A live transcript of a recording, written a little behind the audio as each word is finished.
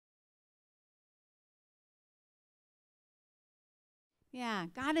Yeah,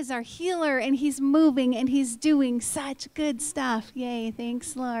 God is our healer, and he's moving, and he's doing such good stuff. Yay,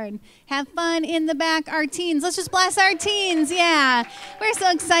 thanks, Lord. Have fun in the back, our teens. Let's just bless our teens. Yeah, we're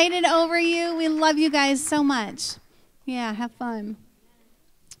so excited over you. We love you guys so much. Yeah, have fun.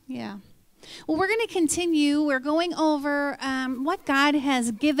 Yeah. Well, we're going to continue. We're going over what God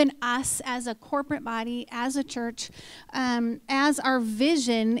has given us as a corporate body, as a church, as our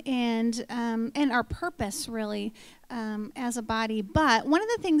vision and our purpose, really, as a body. But one of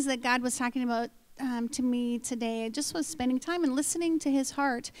the things that God was talking about to me today, I just was spending time and listening to his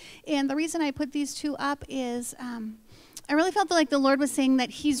heart. And the reason I put these two up is I really felt like the Lord was saying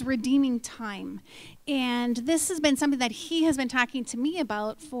that he's redeeming time. And this has been something that he has been talking to me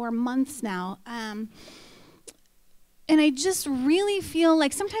about for months now. And I just really feel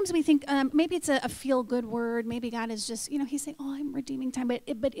like sometimes we think maybe it's a feel-good word. Maybe God is just, he's saying, oh, I'm redeeming time.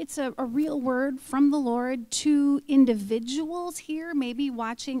 But it's a real word from the Lord to individuals here, maybe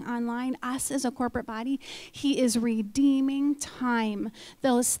watching online, us as a corporate body. He is redeeming time.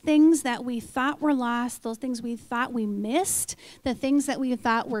 Those things that we thought were lost, those things we thought we missed, the things that we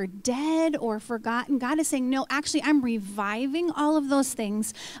thought were dead or forgotten. God is saying, no, actually, I'm reviving all of those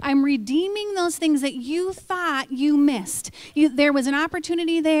things. I'm redeeming those things that you thought you missed. There was an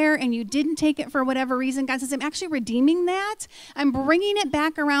opportunity there and you didn't take it for whatever reason. God says, I'm actually redeeming that. I'm bringing it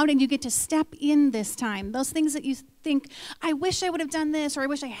back around and you get to step in this time. Those things that you think, I wish I would have done this or I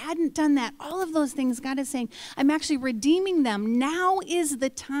wish I hadn't done that. All of those things, God is saying, I'm actually redeeming them. Now is the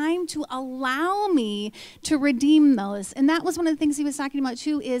time to allow me to redeem those. And that was one of the things he was talking about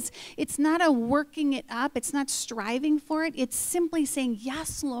too, is it's not a working it up. It's not striving for it. It's simply saying,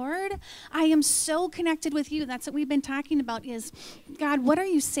 yes, Lord, I am so connected with you. That's what we've been talking about is, God, what are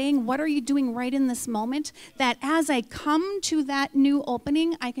you saying? What are you doing right in this moment that as I come to that new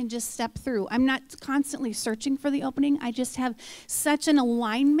opening, I can just step through. I'm not constantly searching for the opening. I just have such an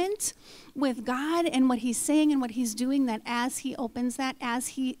alignment with God and what he's saying and what he's doing that as he opens that, as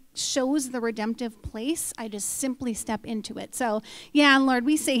he shows the redemptive place, I just simply step into it. So, yeah, Lord,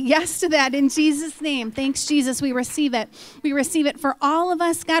 we say yes to that in Jesus' name. Thanks, Jesus. We receive it. We receive it for all of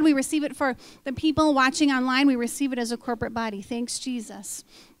us, God. We receive it for the people watching online. We receive it as a corporate body. Thanks, Jesus.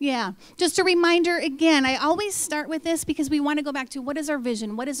 Yeah. Just a reminder again, I always start with this because we want to go back to what is our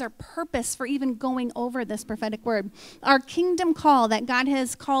vision? What is our purpose for even going over this prophetic word? Our kingdom call that God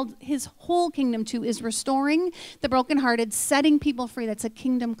has called his whole kingdom to is restoring the brokenhearted, setting people free. That's a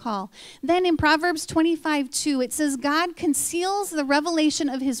kingdom call. Then in Proverbs 25:2, it says, God conceals the revelation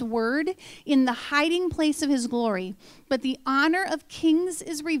of his word in the hiding place of his glory. But the honor of kings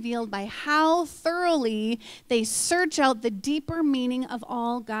is revealed by how thoroughly they search out the deeper meaning of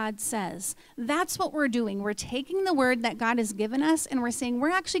all God says. That's what we're doing. We're taking the word that God has given us and we're saying, we're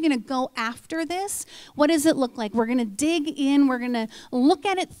actually going to go after this. What does it look like? We're going to dig in. We're going to look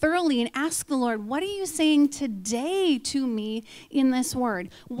at it thoroughly and ask the Lord, what are you saying today to me in this word?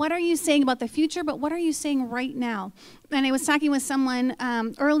 What are you saying about the future, but what are you saying right now? And I was talking with someone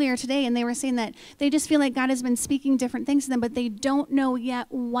earlier today, and they were saying that they just feel like God has been speaking different things to them, but they don't know yet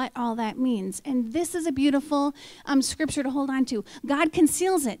what all that means. And this is a beautiful scripture to hold on to. God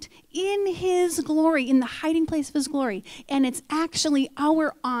conceals it in his glory, in the hiding place of his glory. And it's actually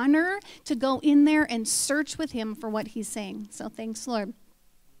our honor to go in there and search with him for what he's saying. So thanks, Lord.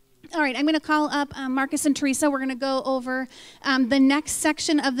 All right, I'm going to call up Marcus and Teresa. We're going to go over the next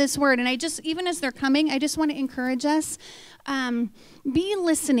section of this word. And even as they're coming, I just want to encourage us, be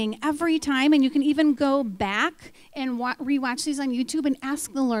listening every time. And you can even go back and rewatch these on YouTube and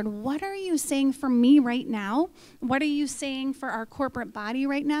ask the Lord, what are you saying for me right now? What are you saying for our corporate body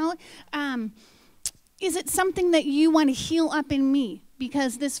right now? Is it something that you want to heal up in me?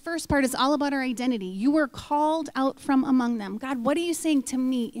 Because this first part is all about our identity. You were called out from among them. God, what are you saying to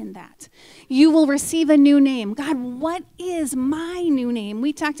me in that? You will receive a new name. God, what is my new name?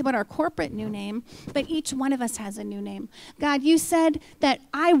 We talked about our corporate new name, but each one of us has a new name. God, you said that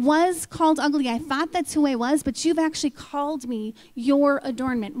I was called ugly. I thought that's who I was, but you've actually called me your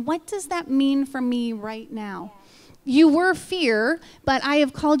adornment. What does that mean for me right now? You were fear, but I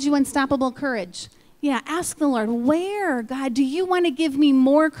have called you unstoppable courage. Yeah, ask the Lord, where, God, do you want to give me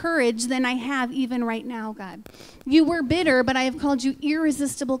more courage than I have even right now, God? You were bitter, but I have called you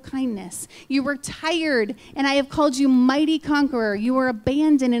irresistible kindness. You were tired, and I have called you mighty conqueror. You were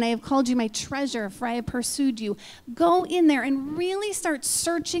abandoned, and I have called you my treasure, for I have pursued you. Go in there and really start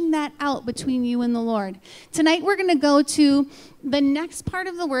searching that out between you and the Lord. Tonight we're going to go to the next part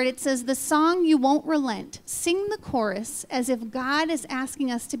of the word. It says, the song you won't relent. Sing the chorus as if God is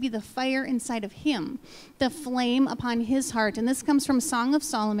asking us to be the fire inside of him, the flame upon his heart. And this comes from Song of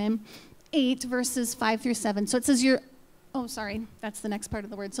Solomon 8, verses 5 through 7. So it says, Oh, sorry. That's the next part of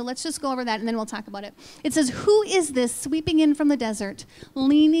the word. So let's just go over that, and then we'll talk about it. It says, who is this sweeping in from the desert,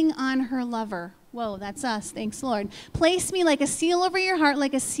 leaning on her lover? Whoa, that's us. Thanks, Lord. Place me like a seal over your heart,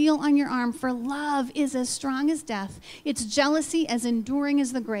 like a seal on your arm, for love is as strong as death. Its jealousy as enduring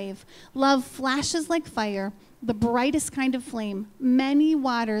as the grave. Love flashes like fire, the brightest kind of flame. Many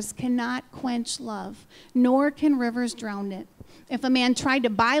waters cannot quench love, nor can rivers drown it. If a man tried to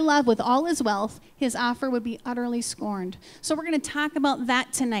buy love with all his wealth, his offer would be utterly scorned. So we're going to talk about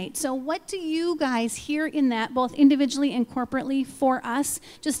that tonight. So what do you guys hear in that, both individually and corporately for us,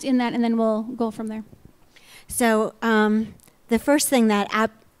 just in that, and then we'll go from there. So the first thing that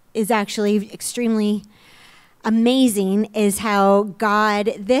is actually extremely amazing is how God,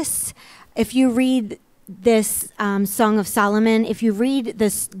 if you read this Song of Solomon, if you read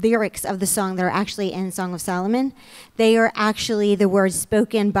the lyrics of the song that are actually in Song of Solomon, they are actually the words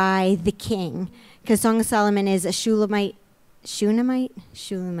spoken by the king. Because Song of Solomon is a Shulamite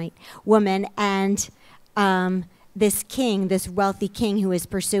woman, and this king, this wealthy king who is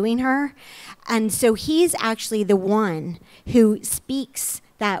pursuing her. And so he's actually the one who speaks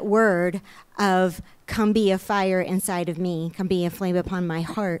that word of, come be a fire inside of me, come be a flame upon my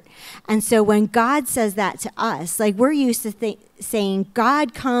heart. And so when God says that to us, like we're used to saying,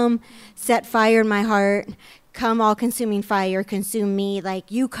 God, come set fire in my heart, come all consuming fire, consume me. Like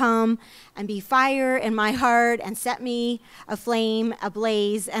you come and be fire in my heart and set me aflame,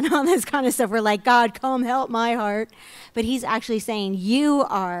 ablaze, and all this kind of stuff. We're like, God, come help my heart. But he's actually saying, you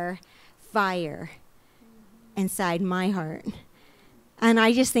are fire inside my heart. And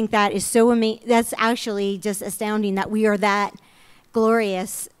I just think that is so amazing. That's actually just astounding that we are that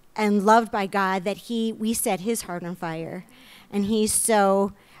glorious and loved by God that we set his heart on fire. And he's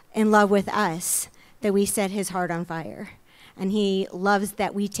so in love with us that we set his heart on fire. And he loves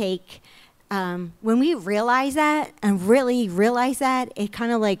that we take, when we realize that and really realize that, it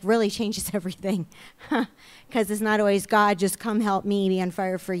kind of like really changes everything. Because it's not always, God, just come help me be on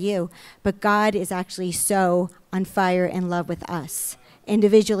fire for you. But God is actually so on fire in love with us,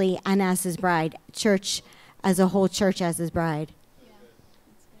 individually and as his bride, church as a whole, church as his bride. Yeah,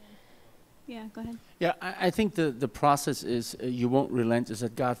 that's good. Yeah, go ahead. Yeah, I think the process is you won't relent, is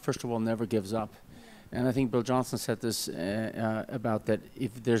that God, first of all, never gives up. And I think Bill Johnson said this about that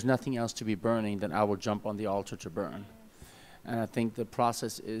if there's nothing else to be burning, then I will jump on the altar to burn. And I think the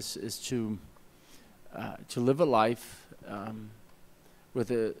process is to live a life with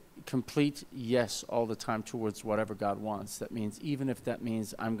a complete yes all the time towards whatever God wants. That means, even if that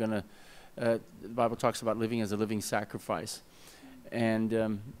means I'm going to, the Bible talks about living as a living sacrifice.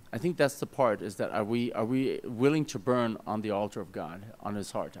 And I think that's the part, is that are we willing to burn on the altar of God, on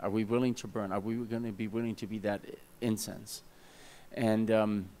his heart? Are we willing to burn? Are we going to be willing to be that incense? And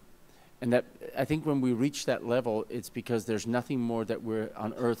that, I think when we reach that level, it's because there's nothing more that we're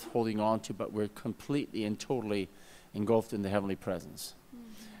on earth holding on to, but we're completely and totally engulfed in the heavenly presence.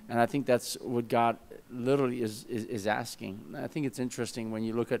 And I think that's what God literally is asking. And I think it's interesting when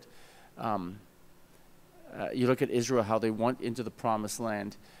you look at Israel, how they went into the promised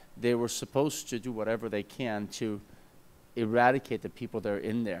land. They were supposed to do whatever they can to eradicate the people that are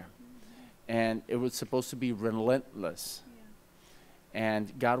in there. And it was supposed to be relentless.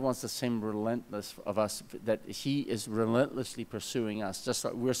 And God wants the same relentless of us, that he is relentlessly pursuing us. Just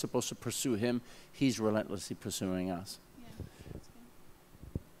like we're supposed to pursue him, he's relentlessly pursuing us.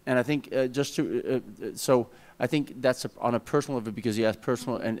 And I think so I think that's on a personal level, because you asked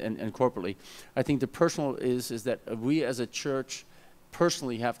personal and corporately. I think the personal is that we as a church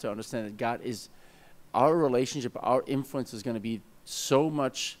personally have to understand that God is, our relationship, our influence is going to be so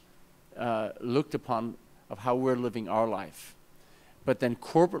much looked upon of how we're living our life. But then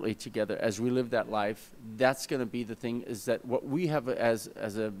corporately together, as we live that life, that's going to be the thing, is that what we have as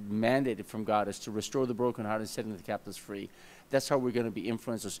a mandate from God is to restore the brokenhearted and setting the captives free. That's how we're going to be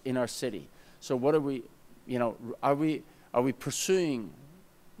influencers in our city. So what are we, are we pursuing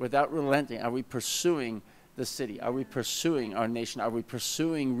without relenting? Are we pursuing the city? Are we pursuing our nation? Are we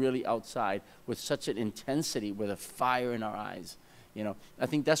pursuing really outside with such an intensity, with a fire in our eyes? I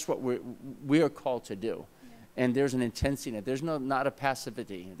think that's what we are called to do. And there's an intensity in it. There's not a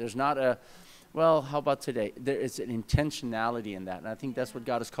passivity. There's not a, well, how about today? There is an intentionality in that. And I think that's what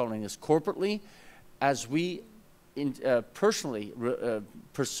God is calling us corporately. As we personally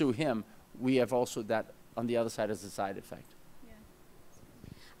pursue him, we have also that on the other side as a side effect.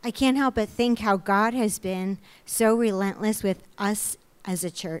 I can't help but think how God has been so relentless with us as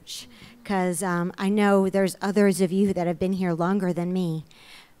a church. Because I know there's others of you that have been here longer than me.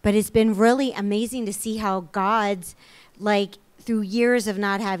 But it's been really amazing to see how God's, through years of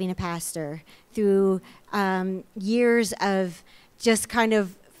not having a pastor, through years of just kind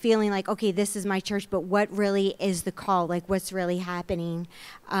of feeling like, okay, this is my church, but what really is the call? Like, what's really happening?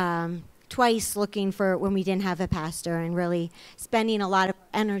 Twice looking for when we didn't have a pastor and really spending a lot of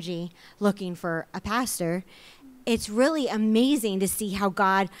energy looking for a pastor. It's really amazing to see how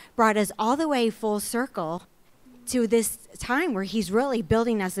God brought us all the way full circle to this time where he's really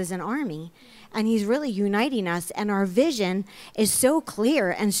building us as an army, and he's really uniting us, and our vision is so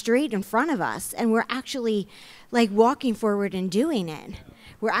clear and straight in front of us, and we're actually like walking forward and doing it.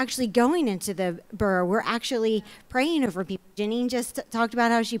 We're actually going into the borough. We're actually praying over people. Janine just talked about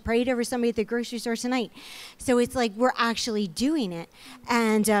how she prayed over somebody at the grocery store tonight. So it's like we're actually doing it.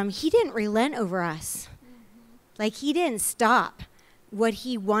 And he didn't relent over us. Like, he didn't stop what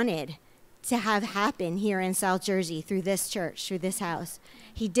he wanted to have happen here in South Jersey through this church, through this house.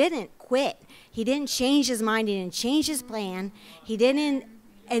 He didn't quit. He didn't change his mind. He didn't change his plan. He didn't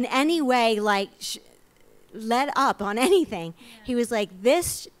in any way like let up on anything. He was like,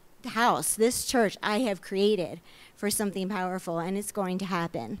 this house, this church I have created for something powerful, and it's going to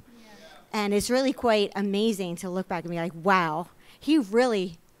happen. And it's really quite amazing to look back and be like, wow, he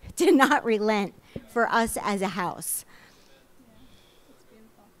really did not relent for us as a house.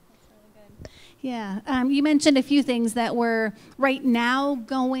 Yeah, you mentioned a few things that we're right now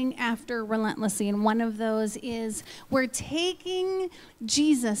going after relentlessly, and one of those is we're taking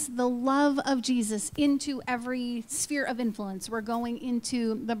Jesus, the love of Jesus, into every sphere of influence. We're going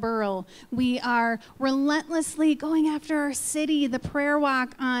into the borough. We are relentlessly going after our city, the prayer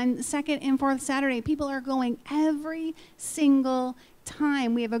walk on 2nd and 4th Saturday. People are going every single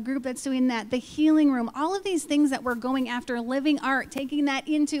time. We have a group that's doing that, the healing room, all of these things that we're going after, living art, taking that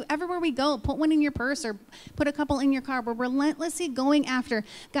into everywhere we go. Put one in your purse or put a couple in your car. We're relentlessly going after,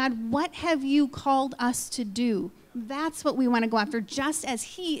 God, what have you called us to do? That's what we want to go after, just as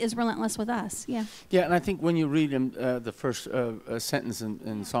he is relentless with us. Yeah. Yeah, and I think when you read the first sentence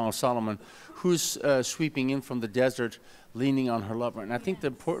in Song of Solomon, who's sweeping in from the desert, leaning on her lover. And I think the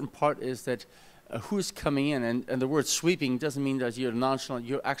important part is that who's coming in, and the word sweeping doesn't mean that you're nonchalant.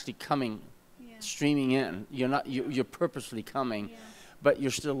 You're actually coming, streaming in. You're purposefully coming, but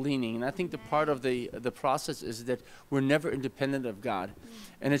you're still leaning. And I think the part of the process is that we're never independent of God,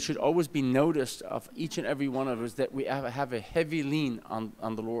 and it should always be noticed of each and every one of us that we have a heavy lean on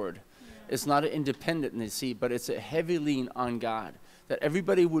the Lord. It's not an independency, but it's a heavy lean on God. That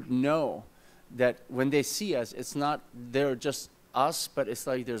everybody would know that when they see us, it's not they're just us, but it's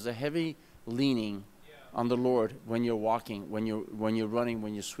like there's a heavy leaning on the Lord when you're walking, when you're running,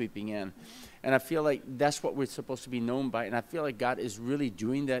 when you're sweeping in. And I feel like that's what we're supposed to be known by, and I feel like God is really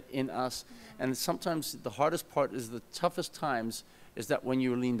doing that in us. And sometimes the hardest part is the toughest times is that when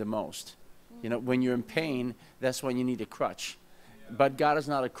you lean the most. You know, when you're in pain, that's when you need a crutch. But God is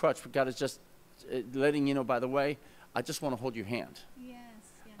not a crutch, but God is just letting you know, by the way, I just want to hold your hand.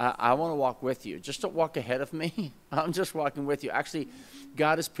 I want to walk with you. Just don't walk ahead of me. I'm just walking with you. Actually,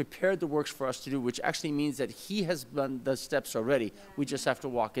 God has prepared the works for us to do, which actually means that he has done the steps already. We just have to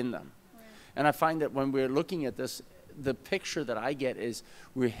walk in them. And I find that when we're looking at this, the picture that I get is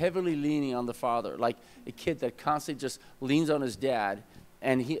we're heavily leaning on the Father, like a kid that constantly just leans on his dad,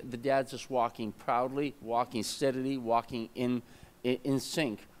 and the dad's just walking proudly, walking steadily, walking in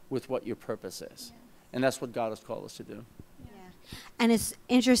sync with what your purpose is. And that's what God has called us to do. And it's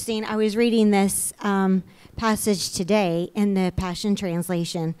interesting, I was reading this passage today in the Passion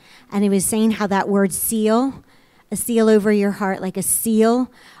Translation, and it was saying how that word seal, a seal over your heart, like a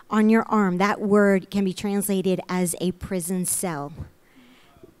seal on your arm, that word can be translated as a prison cell,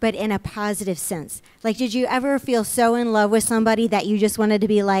 but in a positive sense. Like, did you ever feel so in love with somebody that you just wanted to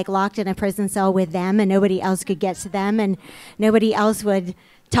be like locked in a prison cell with them and nobody else could get to them and nobody else would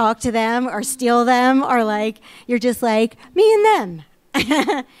talk to them or steal them, or like you're just like me and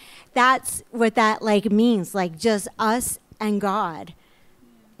them? That's what that like means, like just us and God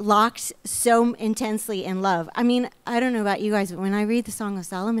locked so intensely in love. I mean, I don't know about you guys, but when I read the Song of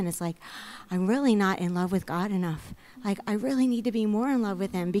Solomon, it's like I'm really not in love with God enough. Like, I really need to be more in love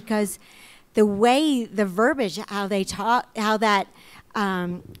with him, because the way, the verbiage, how they talk, how that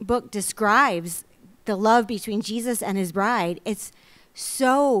book describes the love between Jesus and his bride, it's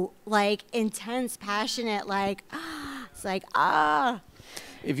so like intense, passionate, like it's like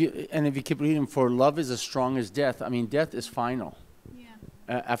If you keep reading, for love is as strong as death. I mean, death is final.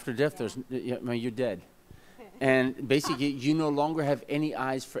 After death, you're dead, and basically you no longer have any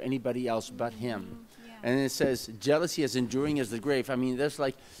eyes for anybody else but him. And then it says, jealousy as enduring as the grave. I mean, there's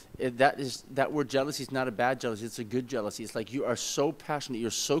like, that word jealousy is not a bad jealousy. It's a good jealousy. It's like you are so passionate,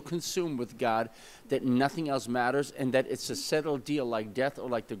 you're so consumed with God that nothing else matters, and that it's a settled deal like death or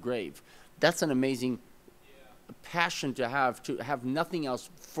like the grave. That's an amazing passion to have nothing else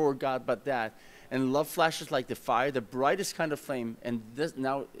for God but that. And love flashes like the fire, the brightest kind of flame. And this,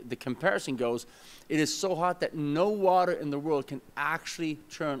 now the comparison goes, it is so hot that no water in the world can actually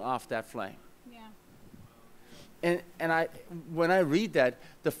turn off that flame. Yeah. And when I read that,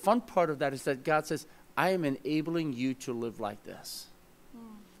 the fun part of that is that God says, I am enabling you to live like this.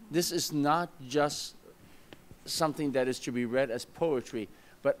 Mm-hmm. This is not just something that is to be read as poetry,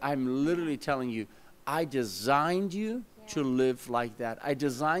 but I'm literally telling you, I designed you to live like that. I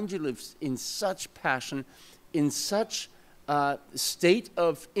designed you to live in such passion, in such state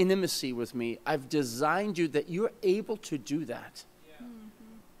of intimacy with me. I've designed you that you're able to do that. Yeah.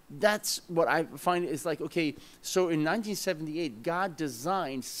 Mm-hmm. That's what I find is like, okay, so in 1978, God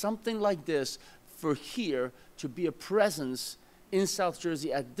designed something like this for here to be a presence in South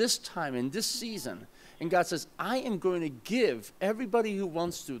Jersey at this time, in this season. And God says, I am going to give everybody who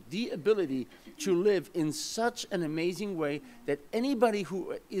wants to the ability to live in such an amazing way that anybody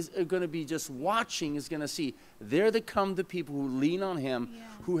who is going to be just watching is going to see, there come the people who lean on him,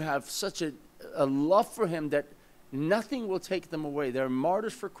 who have such a love for him that nothing will take them away. They're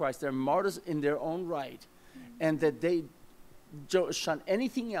martyrs for Christ. They're martyrs in their own right. And that they don't shun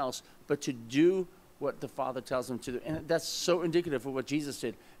anything else but to do what the Father tells them to do. And that's so indicative of what Jesus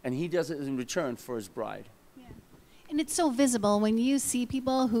did. And he does it in return for his bride. Yeah. And it's so visible when you see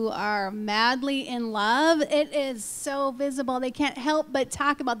people who are madly in love. It is so visible. They can't help but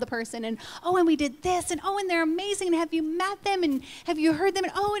talk about the person. And, oh, and we did this. And, oh, and they're amazing. And have you met them? And have you heard them?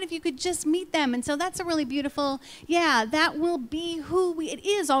 And, oh, and if you could just meet them. And so that's a really beautiful, that will be it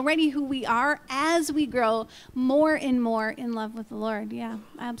is already who we are as we grow more and more in love with the Lord. Yeah,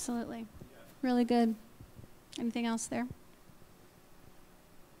 absolutely. Really good. Anything else there?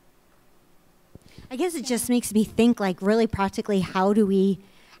 I guess it just makes me think, like, really practically, how do we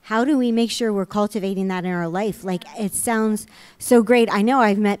make sure we're cultivating that in our life? Like, it sounds so great. I know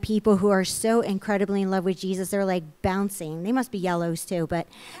I've met people who are so incredibly in love with Jesus. They're like bouncing. They must be yellows too, but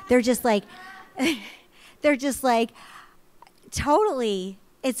they're just like, totally,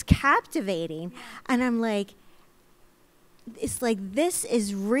 it's captivating. And I'm like, it's like, this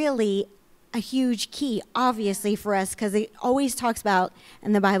is really a huge key, obviously, for us, because it always talks about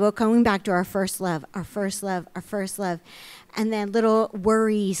in the Bible coming back to our first love, our first love, our first love. And then little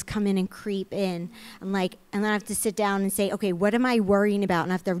worries come in and creep in. And then I have to sit down and say, okay, what am I worrying about?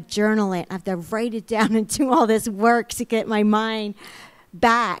 And I have to journal it. I have to write it down and do all this work to get my mind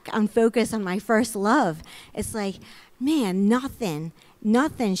back on focus on my first love. It's like, man, nothing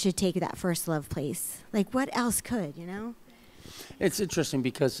should take that first love place. Like, what else could, you know? It's interesting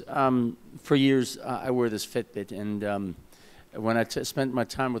because for years I wear this Fitbit, and when I spent my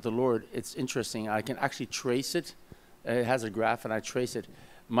time with the Lord, it's interesting. I can actually trace it. It has a graph, and I trace it.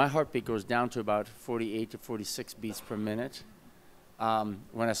 My heartbeat goes down to about 48 to 46 beats per minute. When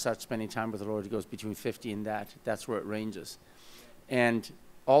I start spending time with the Lord, it goes between 50 and that. That's where it ranges. And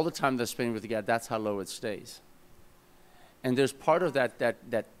all the time that I'm spending with God, that's how low it stays. And there's part of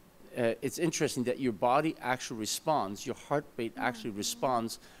that it's interesting that your body actually responds, your heartbeat actually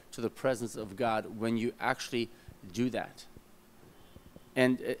responds to the presence of God when you actually do that.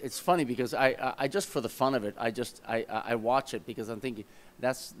 And it's funny because I just for the fun of it, I watch it because I'm thinking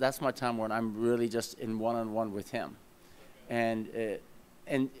that's my time when I'm really just in one-on-one with him. And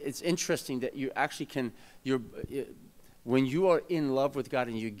it's interesting that you actually can, when you are in love with God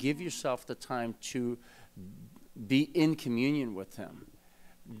and you give yourself the time to be in communion with him,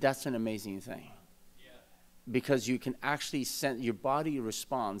 that's an amazing thing. Yeah. Because you can actually sense, your body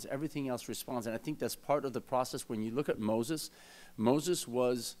responds, everything else responds. And I think that's part of the process. When you look at Moses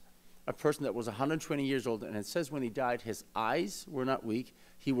was a person that was 120 years old, and it says when he died, his eyes were not weak.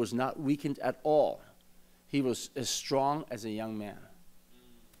 He was not weakened at all. He was as strong as a young man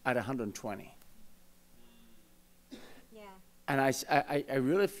at 120. Yeah. And I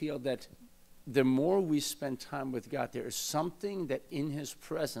really feel that the more we spend time with God, there is something that in his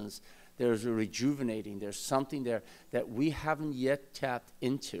presence, there's a rejuvenating, there's something there that we haven't yet tapped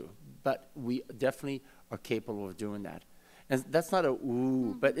into, but we definitely are capable of doing that. And that's not a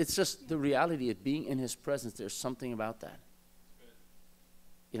ooh, but it's just the reality of being in his presence. There's something about that.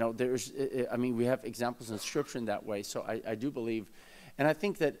 You know, we have examples in Scripture in that way, so I do believe. And I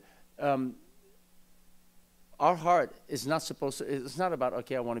think that our heart is not it's not about,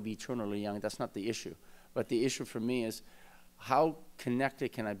 okay, I want to be eternally young. That's not the issue. But the issue for me is, how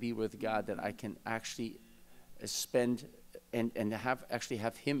connected can I be with God that I can actually spend and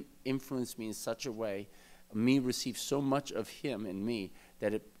have him influence me in such a way, me receive so much of him in me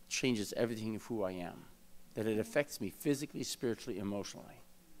that it changes everything of who I am, that it affects me physically, spiritually, emotionally,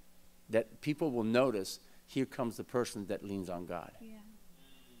 that people will notice, here comes the person that leans on God. Yeah.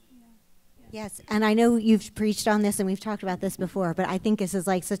 Yes, and I know you've preached on this and we've talked about this before, but I think this is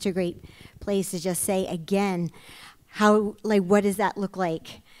like such a great place to just say again, how, like, what does that look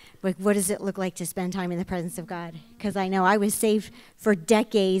like? Like, what does it look like to spend time in the presence of God? Because I know I was saved for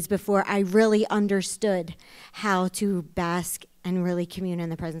decades before I really understood how to bask and really commune in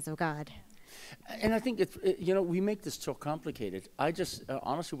the presence of God. And I think, we make this so complicated. I just,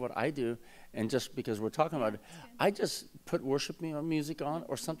 honestly, what I do, and just because we're talking about it, I just put worship music on,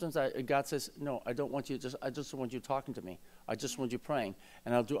 or sometimes God says, no, I don't want you, I just want you talking to me. I just want you praying.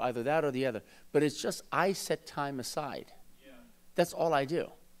 And I'll do either that or the other. But it's just, I set time aside. Yeah. That's all I do.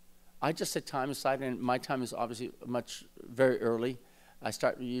 I just set time aside, and my time is obviously very early. I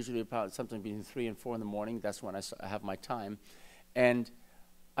start usually about something between 3 and 4 in the morning. That's when I have my time. And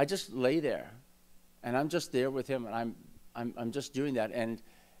I just lay there. And I'm just there with him, and I'm just doing that. And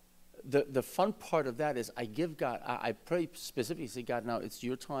the fun part of that is I give God, I pray specifically, say, God, now it's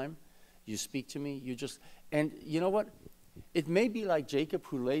your time. You speak to me. And you know what? It may be like Jacob,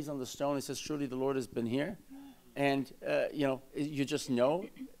 who lays on the stone and says, surely the Lord has been here. And, you just know.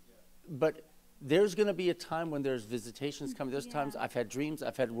 But there's going to be a time when there's visitations coming. There's times I've had dreams,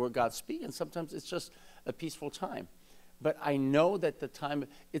 I've had word God speak, and sometimes it's just a peaceful time. But I know that the time,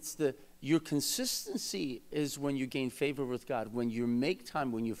 your consistency is when you gain favor with God. When you make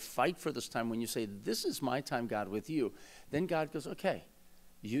time, when you fight for this time, when you say, this is my time, God, with you, then God goes, okay.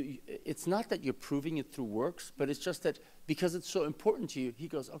 It's not that you're proving it through works, but it's just that because it's so important to you, he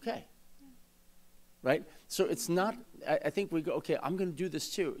goes, okay. Right? So it's not, I think we go, okay, I'm going to do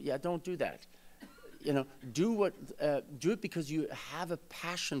this too. Yeah, don't do that. Do it because you have a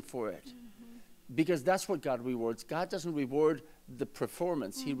passion for it. Because that's what God rewards. God doesn't reward the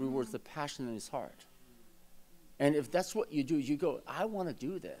performance. He rewards the passion in his heart. And if that's what you do, you go, I want to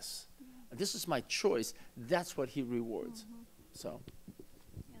do this. This is my choice. That's what he rewards. So.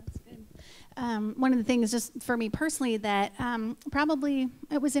 Yeah, that's good. One of the things, just for me personally, that probably,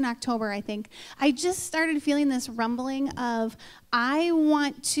 it was in October, I think, I just started feeling this rumbling of, I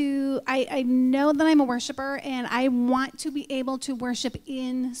know that I'm a worshiper, and I want to be able to worship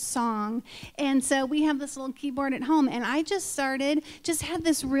in song. And so we have this little keyboard at home, and I just had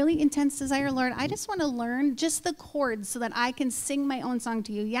this really intense desire, Lord, I just want to learn just the chords so that I can sing my own song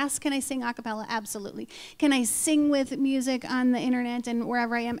to you. Yes, can I sing a cappella? Absolutely. Can I sing with music on the internet and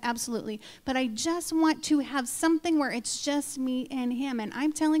wherever I am? Absolutely. But I just want to have something where it's just me and him. And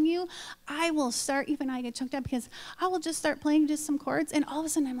I'm telling you, I will start, even I get choked up, because I will just start playing just some chords, and all of a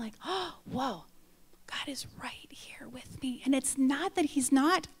sudden I'm like, oh, whoa, God is right here with me. And it's not that he's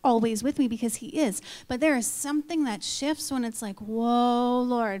not always with me, because he is, but there is something that shifts when it's like, whoa,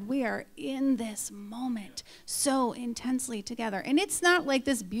 Lord, we are in this moment so intensely together. And it's not like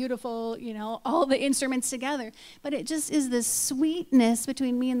this beautiful, all the instruments together, but it just is this sweetness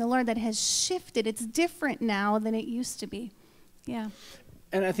between me and the Lord that has shifted. It's different now than it used to be. Yeah.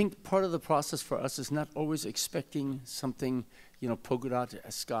 And I think part of the process for us is not always expecting something, polka dot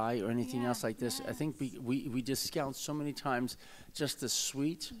sky or anything else like this. Yes. I think we discount so many times just the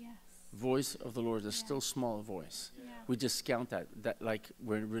sweet voice of the Lord, the still small voice. Yeah. We discount that like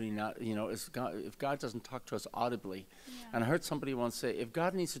we're really not, if God doesn't talk to us audibly. Yeah. And I heard somebody once say, if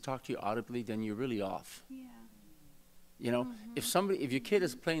God needs to talk to you audibly, then you're really off. Yeah. If your kid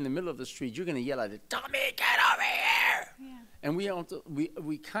is playing in the middle of the street, you're going to yell at it, Tommy, get over here. Yeah. And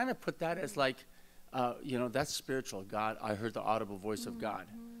we kind of put that as like, that's spiritual. God, I heard the audible voice of God.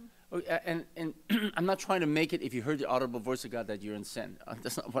 And I'm not trying to make it, if you heard the audible voice of God, that you're in sin.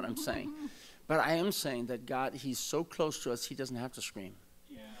 That's not what I'm saying. But I am saying that God, he's so close to us, he doesn't have to scream.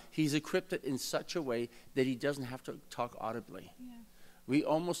 Yeah. He's equipped it in such a way that he doesn't have to talk audibly. Yeah. We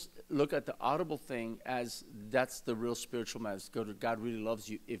almost look at the audible thing as that's the real spiritual matter. God really loves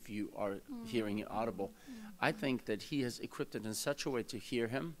you if you are hearing it audible. I think that he has equipped it in such a way to hear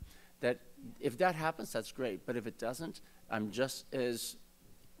him that if that happens, that's great. But if it doesn't, I'm just as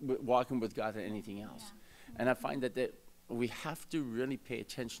walking with God as anything else. Yeah. And I find that we have to really pay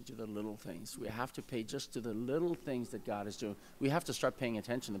attention to the little things. We have to pay just to the little things that God is doing. We have to start paying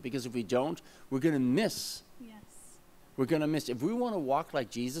attention to them, because if we don't, we're going to miss. Yes. We're going to miss. If we want to walk like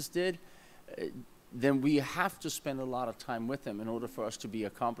Jesus did, then we have to spend a lot of time with him in order for us to be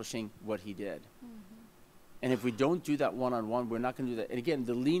accomplishing what he did. And if we don't do that one-on-one, we're not going to do that. And again,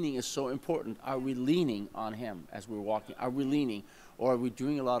 the leaning is so important. Are we leaning on him as we're walking? Are we leaning? Or are we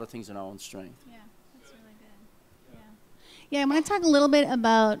doing a lot of things in our own strength? Yeah, that's really good. Yeah, I want to talk a little bit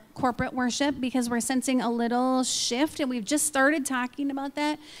about corporate worship because we're sensing a little shift, and we've just started talking about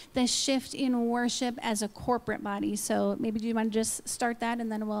that, the shift in worship as a corporate body. So maybe do you want to just start that,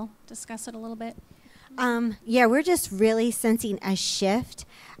 and then we'll discuss it a little bit? Yeah, we're just really sensing a shift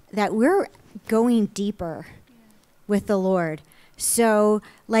that we're going deeper with the Lord. So,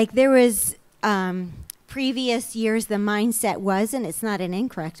 like there was previous years, the mindset was, and it's not an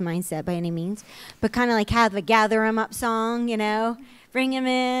incorrect mindset by any means, but kind of like have a gather 'em up song, you know, bring 'em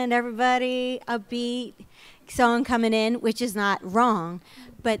in, everybody, upbeat song coming in, which is not wrong,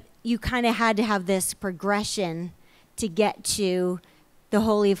 but you kind of had to have this progression to get to the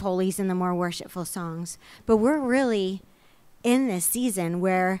Holy of Holies and the more worshipful songs. But we're really in this season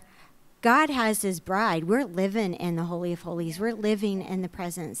where God has his bride. We're living in the Holy of Holies. We're living in the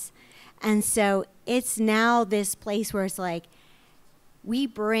presence. And so it's now this place where it's like, we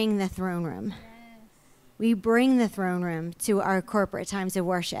bring the throne room. Yes. We bring the throne room to our corporate times of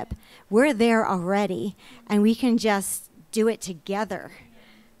worship. We're there already, and we can just do it together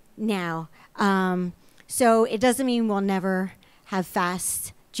now. So it doesn't mean we'll never have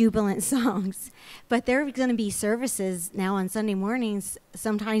fast, jubilant songs. But there are going to be services now on Sunday mornings,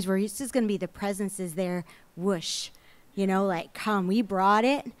 sometimes where it's just going to be the presence is there, whoosh. You know, like, come, we brought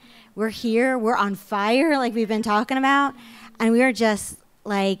it. We're here. We're on fire, like we've been talking about. And we are just,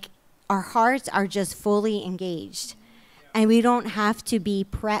 like, our hearts are just fully engaged. And we don't have to be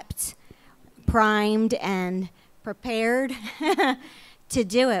prepped, primed, and prepared to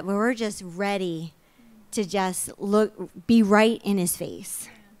do it. But we're just ready to just be right in his face.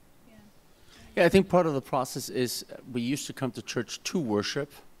 Yeah, I think part of the process is we used to come to church to worship.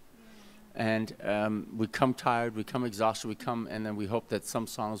 And we come tired, we come exhausted, we come, and then we hope that some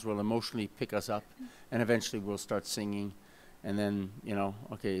songs will emotionally pick us up, and eventually we'll start singing, and then, you know,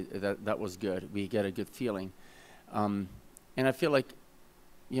 okay, that was good. We get a good feeling. And I feel like,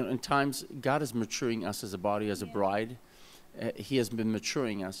 you know, in times, God is maturing us as a body, as a bride. He has been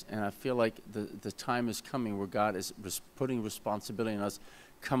maturing us, and I feel like the time is coming where God is putting responsibility on us.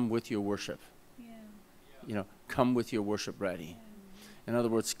 Come with your worship. Yeah. You know, come with your worship ready. In other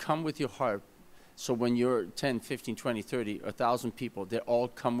words, come with your heart. So when you're 10, 15, 20, 30, 1,000 people, they all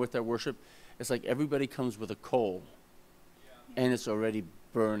come with their worship. It's like everybody comes with a coal, and it's already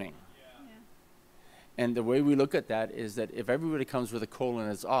burning. And the way we look at that is that if everybody comes with a coal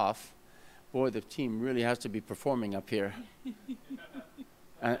and it's off, boy, the team really has to be performing up here.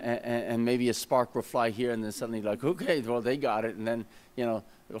 And maybe a spark will fly here, and then suddenly like, okay, well, they got it. And then, you know,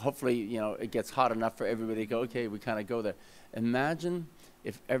 hopefully, you know, it gets hot enough for everybody to go, okay, we kind of go there. Imagine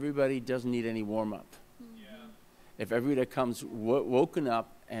if everybody doesn't need any warm-up. If everybody comes woken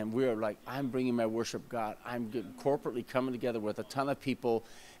up and we're like, I'm bringing my worship, God. I'm corporately coming together with a ton of people,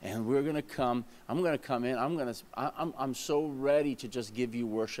 and we're going to come. I'm going to come in. I'm so ready to just give you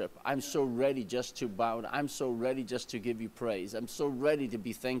worship. I'm so ready just to bow. I'm so ready just to give you praise. I'm so ready to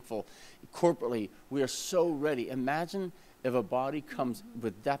be thankful. Corporately, we are so ready. Imagine if a body comes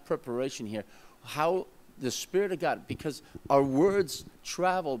with that preparation here, how the Spirit of God, because our words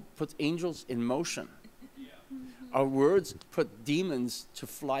travel, puts angels in motion. Our words put demons to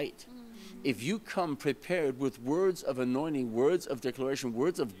flight. If you come prepared with words of anointing, words of declaration,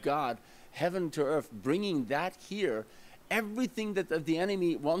 words of God, heaven to earth, bringing that here, everything that the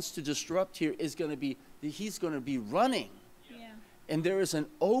enemy wants to disrupt here is going to be, he's going to be running. And there is an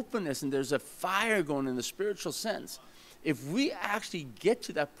openness and there's a fire going in the spiritual sense. If we actually get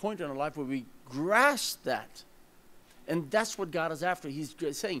to that point in our life where we grasp that, and that's what God is after. He's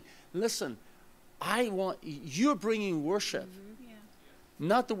saying, listen, you're bringing worship.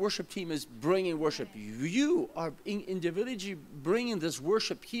 Not the worship team is bringing worship. You are individually bringing this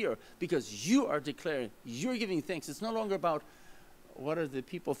worship here because you are declaring, you're giving thanks. It's no longer about what are the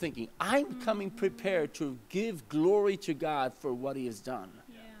people thinking. I'm coming prepared to give glory to God for what he has done.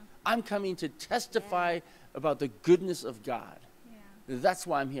 I'm coming to testify about the goodness of God. That's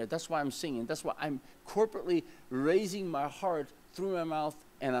why I'm here. That's why I'm singing. That's why I'm corporately raising my heart through my mouth,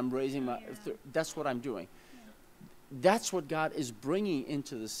 and I'm raising my, that's what I'm doing. That's what God is bringing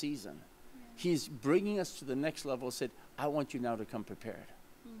into the season. He's bringing us to the next level. Said, I want you now to come prepared.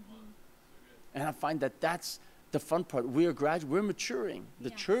 And I find that that's the fun part. We're maturing.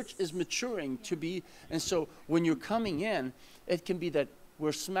 The church is maturing to be, and so when you're coming in, it can be that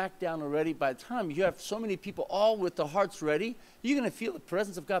we're smacked down already. By the time you have so many people all with the hearts ready, you're going to feel the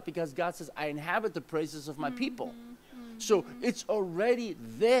presence of God because God says, I inhabit the praises of my people. So it's already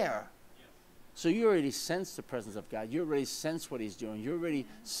there. So you already sense the presence of God. You already sense what he's doing. You already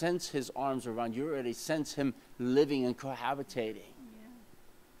sense his arms around. You already sense him living and cohabitating.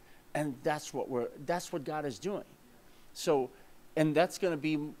 And that's what God is doing. So, and that's going to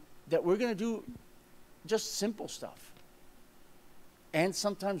be, that we're going to do just simple stuff. And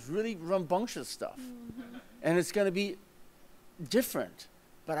sometimes really rambunctious stuff. And it's going to be different.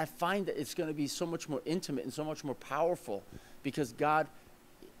 But I find that it's going to be so much more intimate and so much more powerful because God,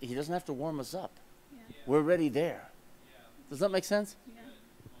 he doesn't have to warm us up. We're already there. Does that make sense?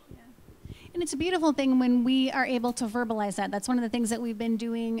 And it's a beautiful thing when we are able to verbalize that. That's one of the things that we've been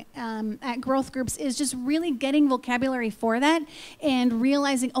doing at growth groups is just really getting vocabulary for that and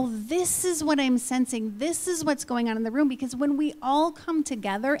realizing, oh, this is what I'm sensing. This is what's going on in the room. Because when we all come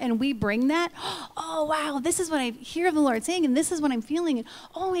together and we bring that, oh, wow, this is what I hear the Lord saying and this is what I'm feeling. And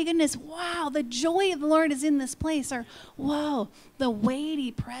oh, my goodness, wow, the joy of the Lord is in this place. Or, whoa, the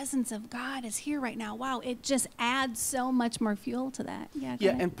weighty presence of God is here right now. Wow, it just adds so much more fuel to that.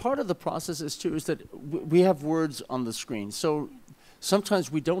 Yeah, and part of the process is that we have words on the screen. So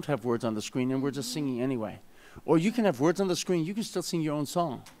sometimes we don't have words on the screen and we're just singing anyway. Or you can have words on the screen, you can still sing your own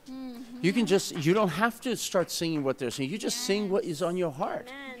song. You can you don't have to start singing what they're singing. You just sing what is on your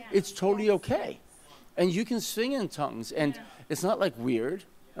heart. It's totally okay. And you can sing in tongues and it's not like weird.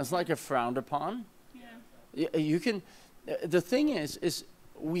 It's not like a frowned upon. You can, the thing is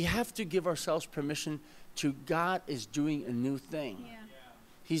we have to give ourselves permission to God is doing a new thing.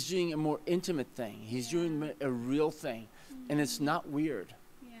 He's doing a more intimate thing. He's doing a real thing. And it's not weird.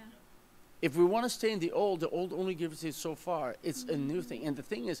 If we want to stay in the old only gives us so far. It's a new thing. And the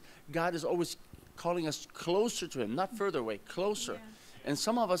thing is, God is always calling us closer to him, not further away, closer. And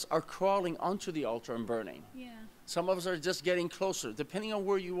some of us are crawling onto the altar and burning. Some of us are just getting closer, depending on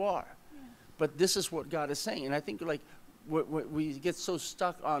where you are. But this is what God is saying. And I think like we get so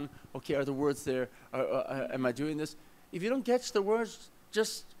stuck on, okay, are the words there? Am I doing this? If you don't catch the words,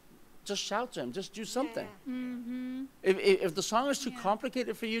 just shout to him. Just do something. If the song is too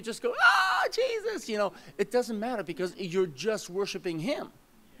complicated for you, just go, ah, Jesus. You know, it doesn't matter because you're just worshiping him.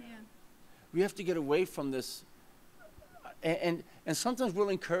 We have to get away from this. And sometimes we'll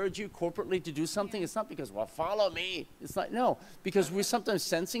encourage you corporately to do something. It's not because, well, follow me. It's like, no, because we're sometimes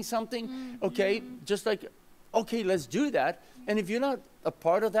sensing something. Okay, just like, okay, let's do that. And if you're not a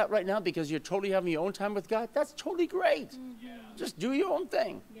part of that right now because you're totally having your own time with God, that's totally great. Just do your own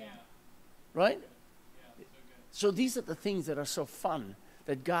thing. Right? So these are the things that are so fun,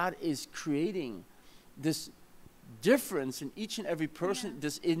 that God is creating this difference in each and every person,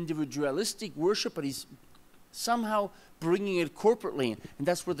 this individualistic worship, but he's somehow bringing it corporately. And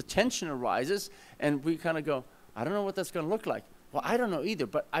that's where the tension arises. And we kind of go, I don't know what that's going to look like. Well, I don't know either,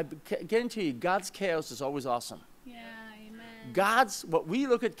 but I guarantee you, God's chaos is always awesome. What we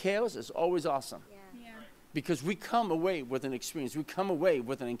look at chaos is always awesome. Because we come away with an experience. We come away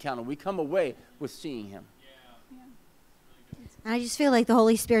with an encounter. We come away with seeing him. I just feel like the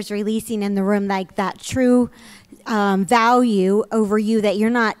Holy Spirit's releasing in the room like that true value over you, that you're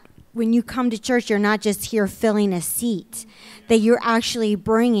not, when you come to church, you're not just here filling a seat, that you're actually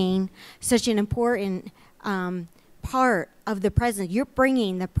bringing such an important part of the presence. You're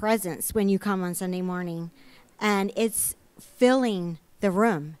bringing the presence when you come on Sunday morning, and it's filling the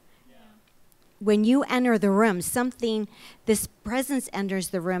room. When you enter the room, this presence enters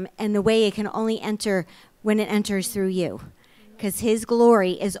the room in a way it can only enter when it enters through you. Because his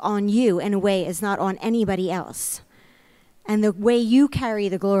glory is on you in a way it's not on anybody else. And the way you carry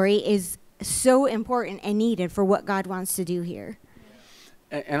the glory is so important and needed for what God wants to do here.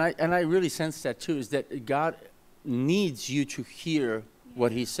 And I really sense that too, is that God needs you to hear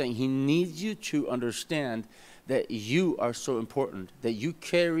what he's saying. He needs you to understand that you are so important, that you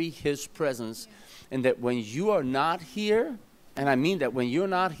carry his presence, and that when you are not here, and I mean that when you're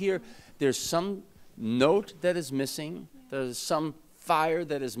not here, there's some note that is missing, there's some fire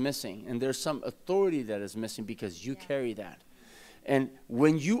that is missing, and there's some authority that is missing because you carry that. And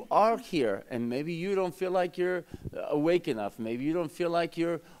when you are here, and maybe you don't feel like you're awake enough, maybe you don't feel like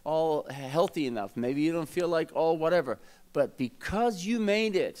you're all healthy enough, maybe you don't feel like all whatever, but because you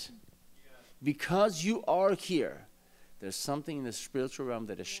made it, because you are here, there's something in the spiritual realm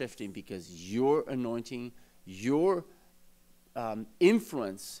that is shifting because your anointing, your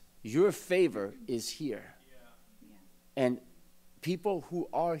influence, your favor is here. And people who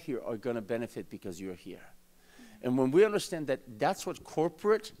are here are going to benefit because you're here. And when we understand that that's what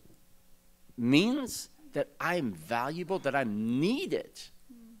corporate means, that I'm valuable, that I'm needed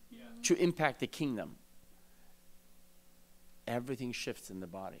to impact the kingdom, everything shifts in the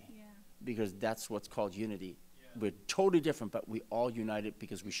body. Because that's what's called unity. We're totally different, but we all united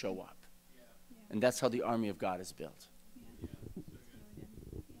because we show up. And that's how the army of God is built.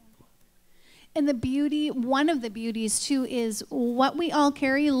 And the beauty, one of the beauties too, is what we all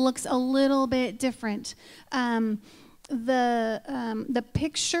carry looks a little bit different. The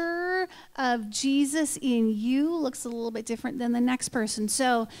picture of Jesus in you looks a little bit different than the next person.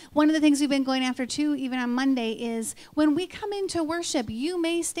 So one of the things we've been going after too, even on Monday, is when we come into worship, you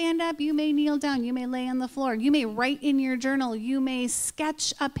may stand up, you may kneel down, you may lay on the floor, you may write in your journal, you may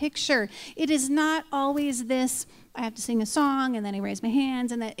sketch a picture. It is not always this, I have to sing a song and then I raise my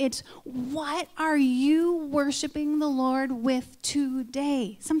hands, and that it's, what are you worshiping the Lord with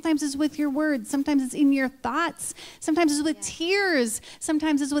today? Sometimes it's with your words, sometimes it's in your thoughts, sometimes it's with tears,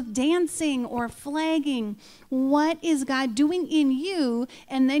 sometimes it's with dancing or flagging. What is God doing in you?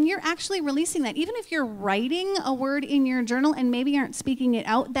 And then you're actually releasing that. Even if you're writing a word in your journal and maybe aren't speaking it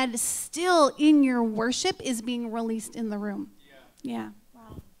out, that is still in your worship is being released in the room. Yeah.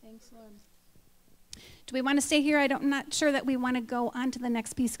 Wow. Thanks, Lord. Do we want to stay here? I'm not sure that we want to go on to the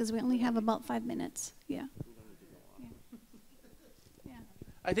next piece because we only have about 5 minutes. Yeah.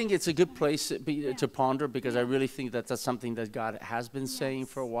 I think it's a good place to ponder, because I really think that that's something that God has been saying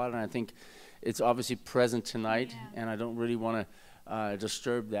for a while, and I think it's obviously present tonight, and I don't really want to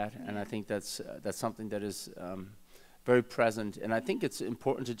disturb that, and I think that's something that is very present, and I think it's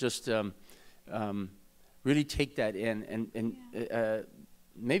important to just really take that in, and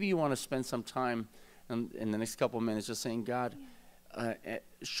maybe you want to spend some time in the next couple of minutes just saying, God,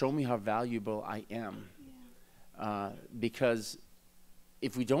 show me how valuable I am, because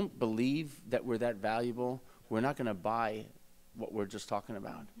if we don't believe that we're that valuable, we're not going to buy what we're just talking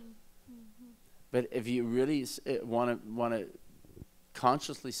about. But if you really want to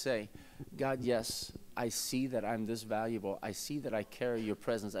consciously say, God, yes, I see that I'm this valuable. I see that I carry your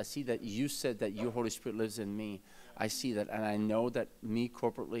presence. I see that you said that your Holy Spirit lives in me. I see that, and I know that me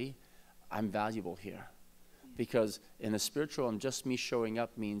corporately, I'm valuable here. Because in the spiritual, and just me showing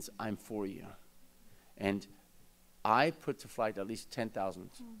up means I'm for you. And I put to flight at least 10,000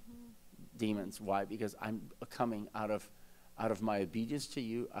 demons. Why? Because I'm coming out of my obedience to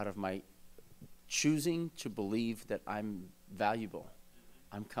you, out of my choosing to believe that I'm valuable.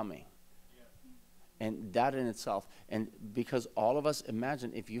 I'm coming. And that in itself, and because all of us,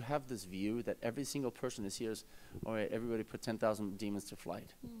 imagine if you have this view that every single person is here, all right, everybody put 10,000 demons to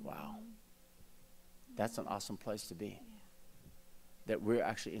flight. Wow. That's an awesome place to be. That we're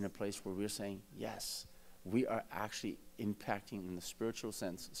actually in a place where we're saying, yes, we are actually impacting, in the spiritual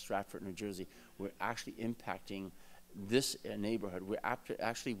sense, Stratford, New Jersey. We're actually impacting this neighborhood. We're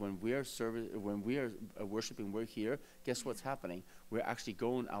actually, when we are worshiping, we're here. Guess what's happening? We're actually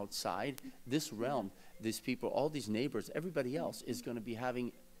going outside this realm. These people, all these neighbors, everybody else is going to be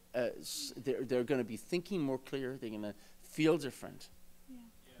having. They're going to be thinking more clear. They're going to feel different.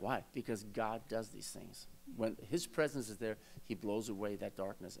 Why? Because God does these things. When His presence is there, He blows away that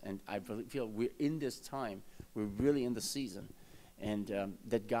darkness. And I feel we're in this time. We're really in the season. And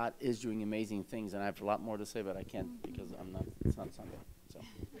that God is doing amazing things. And I have a lot more to say, but I can't because it's not Sunday. So.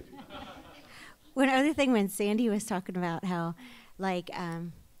 One other thing, when Sandy was talking about how, like,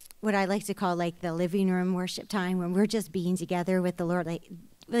 what I like to call, like, the living room worship time, when we're just being together with the Lord,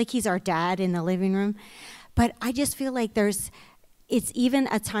 like He's our dad in the living room. But I just feel like it's even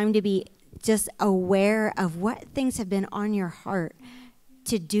a time to be just aware of what things have been on your heart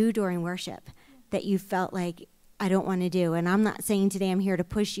to do during worship that you felt like, I don't want to do. And I'm not saying today I'm here to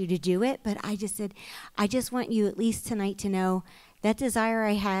push you to do it, but I just said, I just want you at least tonight to know that desire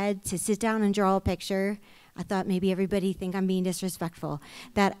I had to sit down and draw a picture. I thought maybe everybody think I'm being disrespectful.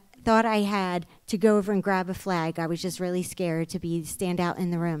 That thought I had to go over and grab a flag. I was just really scared to stand out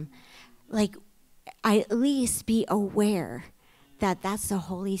in the room. Like, I at least be aware that that's the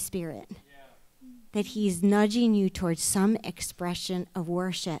Holy Spirit. That He's nudging you towards some expression of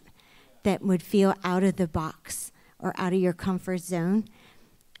worship that would feel out of the box or out of your comfort zone,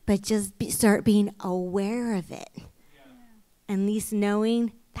 but just start being aware of it. At least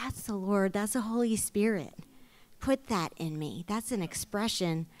knowing that's the Lord, that's the Holy Spirit. Put that in me. That's an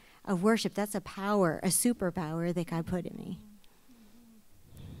expression of worship. That's a power, a superpower that God put in me.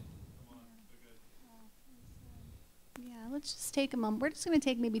 Let's just take a moment. We're just going to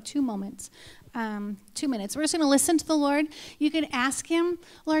take maybe 2 moments, 2 minutes. We're just going to listen to the Lord. You can ask Him,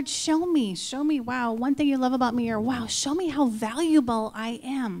 Lord, show me, wow, one thing you love about me, or wow, show me how valuable I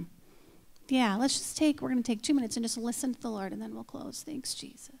am. Yeah, we're going to take 2 minutes and just listen to the Lord, and then we'll close. Thanks,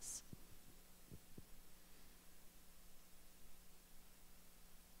 Jesus.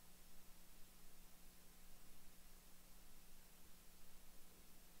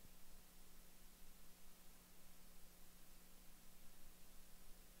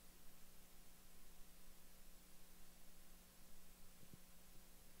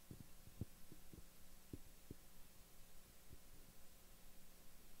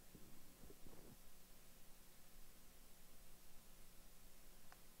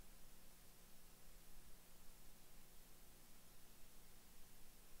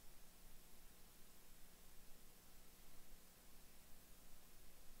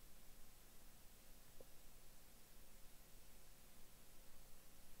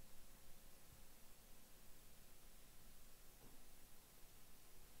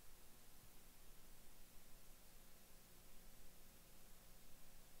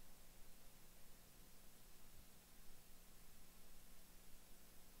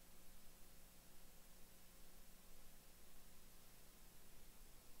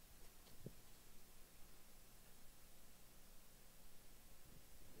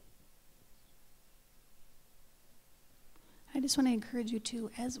 just want to encourage you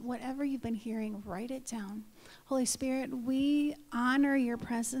to, as whatever you've been hearing, write it down. Holy Spirit, we honor your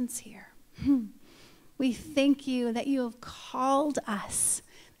presence here. We thank you that you have called us,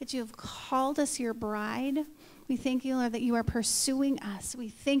 your bride. We thank you, Lord, that you are pursuing us. We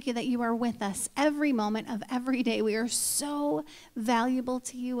thank you that you are with us every moment of every day. We are so valuable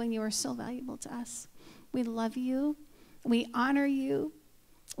to you, and you are so valuable to us. We love you. We honor you.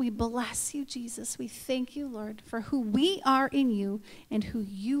 We bless you, Jesus. We thank you, Lord, for who we are in you and who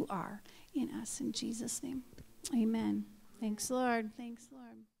you are in us. In Jesus' name, amen. Thanks, Lord. Thanks,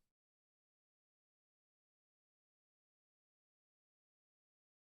 Lord.